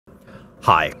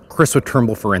Hi, Chris with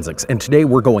Trimble Forensics, and today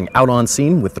we're going out on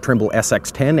scene with the Trimble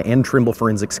SX10 and Trimble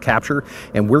Forensics Capture,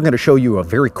 and we're going to show you a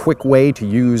very quick way to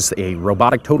use a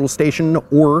robotic total station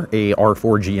or a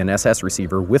R4 GNSS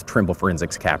receiver with Trimble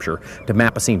Forensics Capture to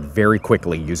map a scene very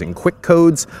quickly using quick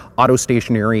codes, auto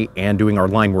stationary, and doing our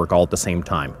line work all at the same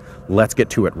time. Let's get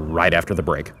to it right after the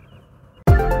break.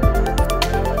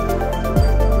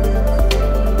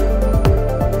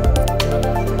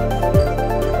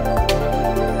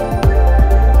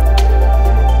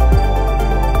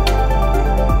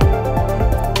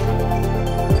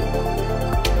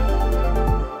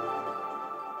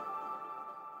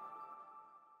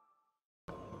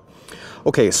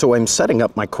 Okay, so I'm setting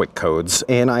up my quick codes,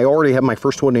 and I already have my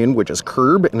first one in, which is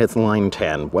curb, and it's line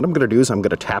 10. What I'm going to do is I'm going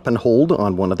to tap and hold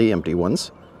on one of the empty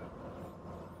ones.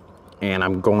 And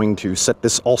I'm going to set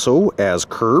this also as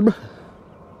curb.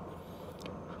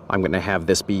 I'm going to have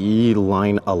this be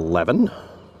line 11.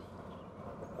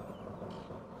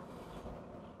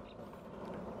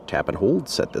 Tap and hold,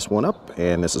 set this one up,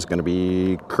 and this is going to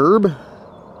be curb.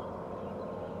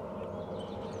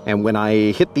 And when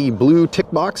I hit the blue tick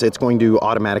box, it's going to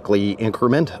automatically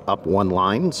increment up one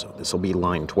line. So this will be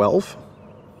line 12.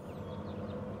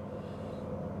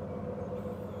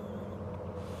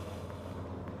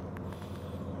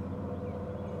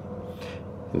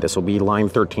 And this will be line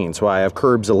 13. So I have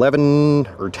curbs 11,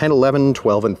 or 10, 11,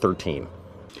 12, and 13.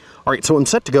 All right, so I'm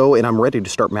set to go and I'm ready to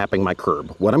start mapping my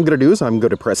curb. What I'm going to do is I'm going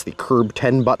to press the curb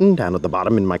 10 button down at the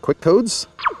bottom in my quick codes.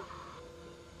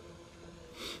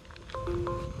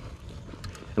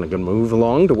 And I'm going to move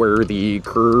along to where the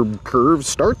curve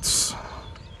starts.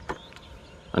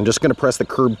 I'm just going to press the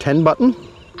curb 10 button.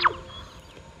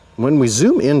 When we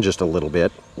zoom in just a little bit,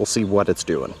 we'll see what it's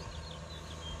doing.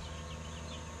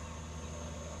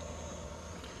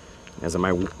 As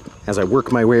I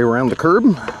work my way around the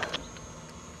curb.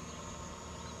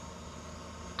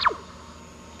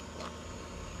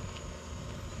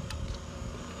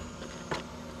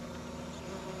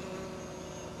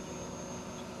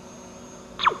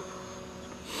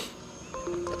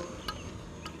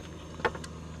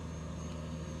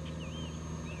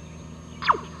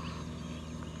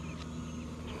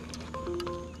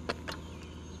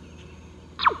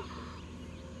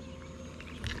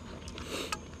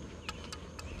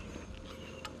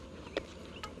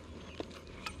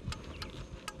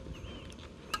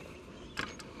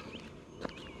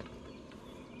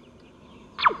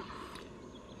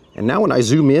 And now when I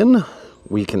zoom in,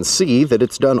 we can see that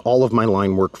it's done all of my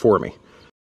line work for me.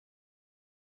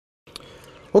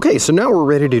 Okay, so now we're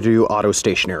ready to do auto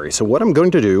stationary. So what I'm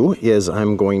going to do is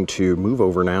I'm going to move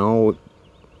over now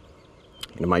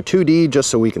into my 2D just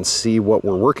so we can see what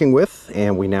we're working with.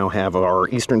 And we now have our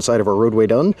eastern side of our roadway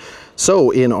done.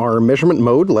 So in our measurement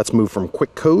mode, let's move from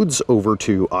quick codes over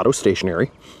to auto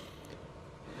stationary.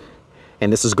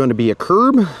 And this is going to be a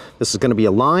curb, this is going to be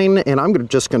a line, and I'm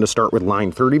just going to start with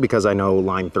line 30 because I know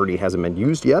line 30 hasn't been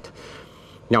used yet.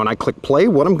 Now when I click play,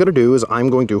 what I'm going to do is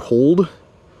I'm going to hold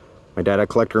my data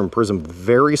collector and prism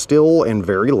very still and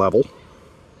very level.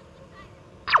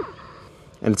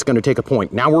 And it's going to take a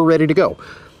point. Now we're ready to go.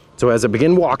 So as I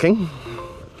begin walking,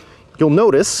 you'll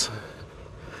notice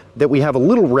that we have a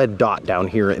little red dot down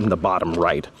here in the bottom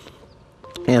right.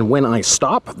 And when I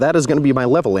stop, that is going to be my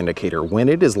level indicator. When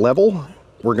it is level,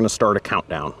 we're going to start a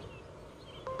countdown.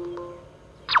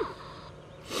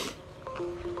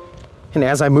 And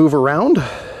as I move around,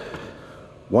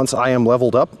 once I am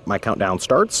leveled up, my countdown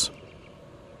starts.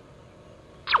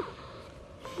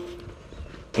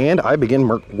 And I begin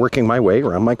working my way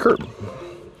around my curb.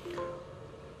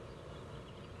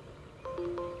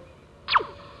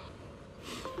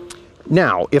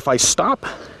 Now, if I stop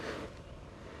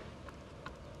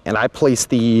and I place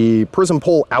the prism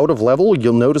pole out of level,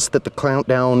 you'll notice that the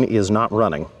countdown is not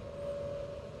running.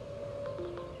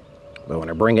 But when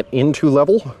I bring it into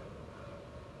level,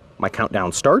 my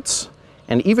countdown starts.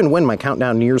 And even when my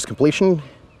countdown nears completion,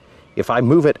 if I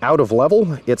move it out of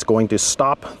level, it's going to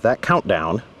stop that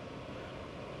countdown.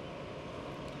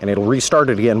 And it'll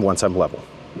restart it again once I'm level.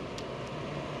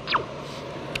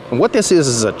 And what this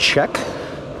is a check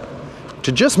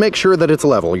to just make sure that it's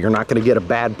level. You're not going to get a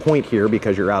bad point here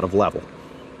because you're out of level.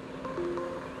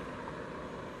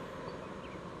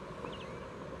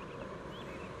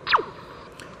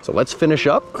 So let's finish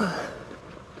up. I'm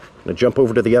going to jump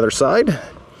over to the other side.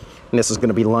 And this is going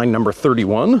to be line number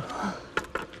 31.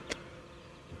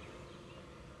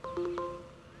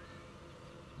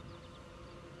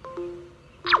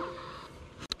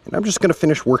 And I'm just going to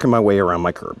finish working my way around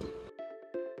my curb.